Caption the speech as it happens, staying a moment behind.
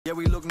Yeah,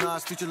 we look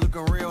nice, future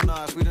looking real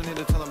nice. We don't need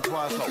to tell them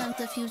twice. Become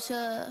the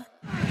future.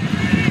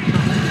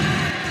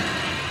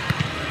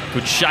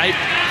 Good shape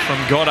from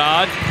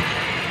Goddard.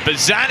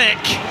 Bazanik,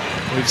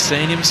 we've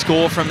seen him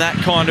score from that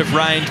kind of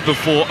range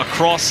before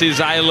across his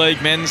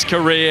A-League men's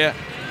career.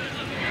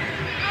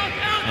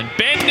 And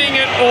bending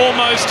it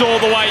almost all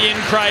the way in,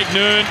 Craig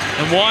Noon.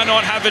 And why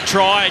not have a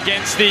try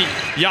against the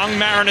young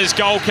Mariners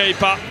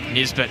goalkeeper?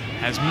 Nisbet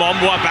has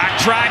Mombwa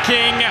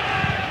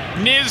backtracking.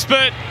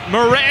 Nisbet,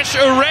 Maresh,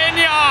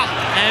 Urenya,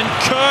 and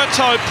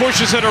Curto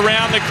pushes it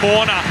around the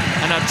corner.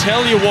 And I'll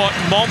tell you what,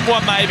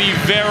 Mombwa may be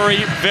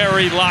very,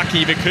 very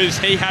lucky because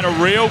he had a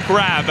real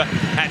grab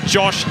at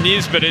Josh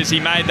Nisbet as he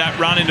made that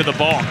run into the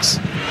box.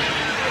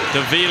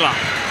 Davila.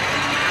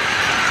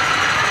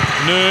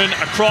 Noon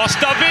across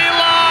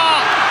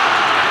Davila!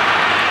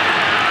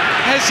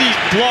 As he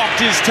blocked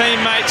his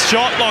teammate's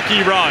shot,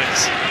 Lockie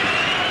Rose.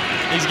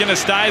 He's going to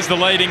stay as the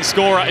leading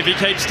scorer if he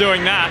keeps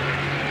doing that.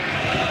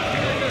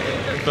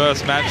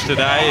 First match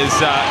today is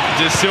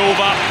De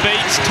Silva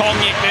beats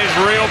Tongic. There's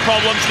real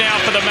problems now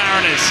for the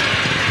Mariners.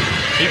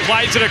 He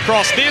plays it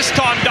across this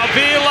time.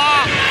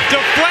 Davila,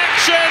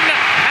 deflection,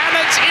 and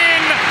it's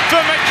in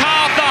for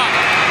Macarthur.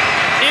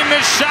 In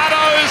the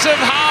shadows of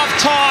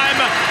half-time,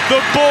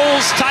 the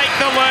Bulls take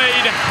the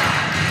lead.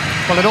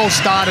 Well, it all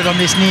started on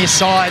this near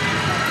side.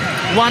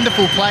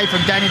 Wonderful play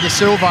from Danny De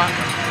Silva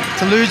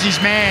to lose his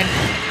man.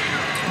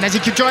 And as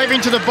he drove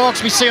into the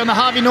box, we see on the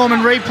Harvey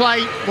Norman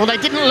replay, well, they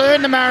didn't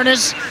learn, the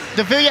Mariners.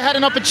 Davila had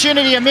an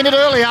opportunity a minute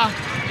earlier,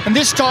 and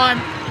this time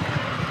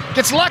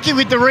gets lucky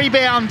with the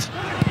rebound.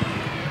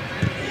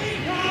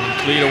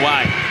 Cleared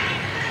away.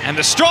 And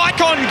the strike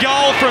on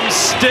goal from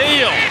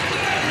Steele.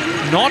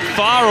 Not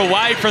far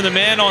away from the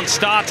man on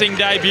starting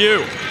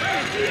debut.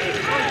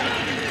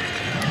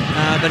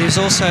 But he was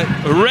also...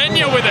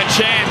 Urenya with a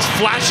chance,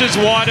 flashes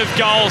wide of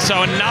goal,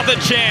 so another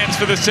chance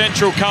for the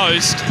Central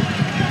Coast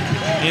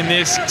in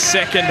this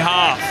second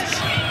half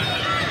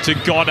to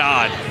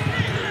Goddard.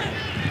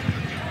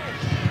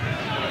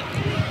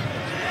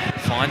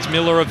 Finds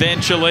Miller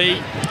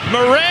eventually.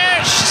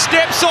 Maresh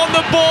steps on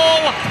the ball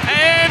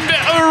and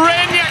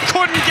Urenya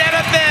couldn't get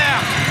it there.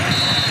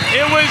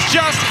 It was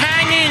just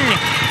hanging,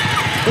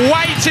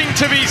 waiting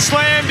to be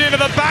slammed into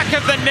the back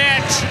of the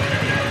net.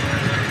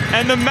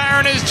 And the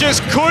Mariners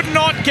just could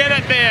not get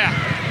it there.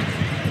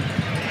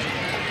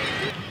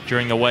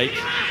 During the week.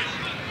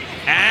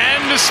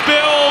 And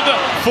spilled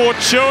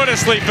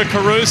fortuitously for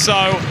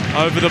Caruso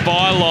over the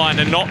byline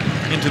and not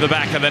into the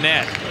back of the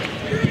net.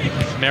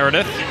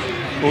 Meredith.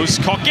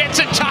 Uscock gets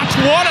a touch.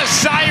 What a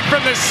save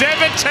from the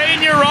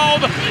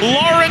 17-year-old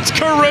Lawrence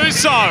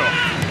Caruso.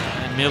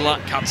 And Miller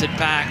cuts it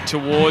back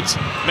towards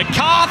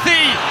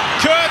McCarthy.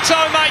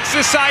 Curto makes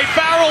the save.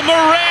 Farrell,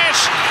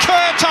 Maresh.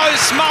 Curto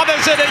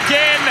smothers it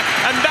again.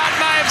 And that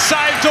may have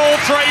saved all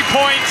 3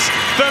 points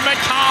for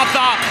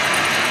MacArthur.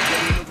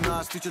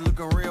 Future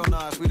looking real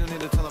nice. We don't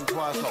need to tell them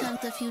twice. Become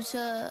the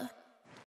future.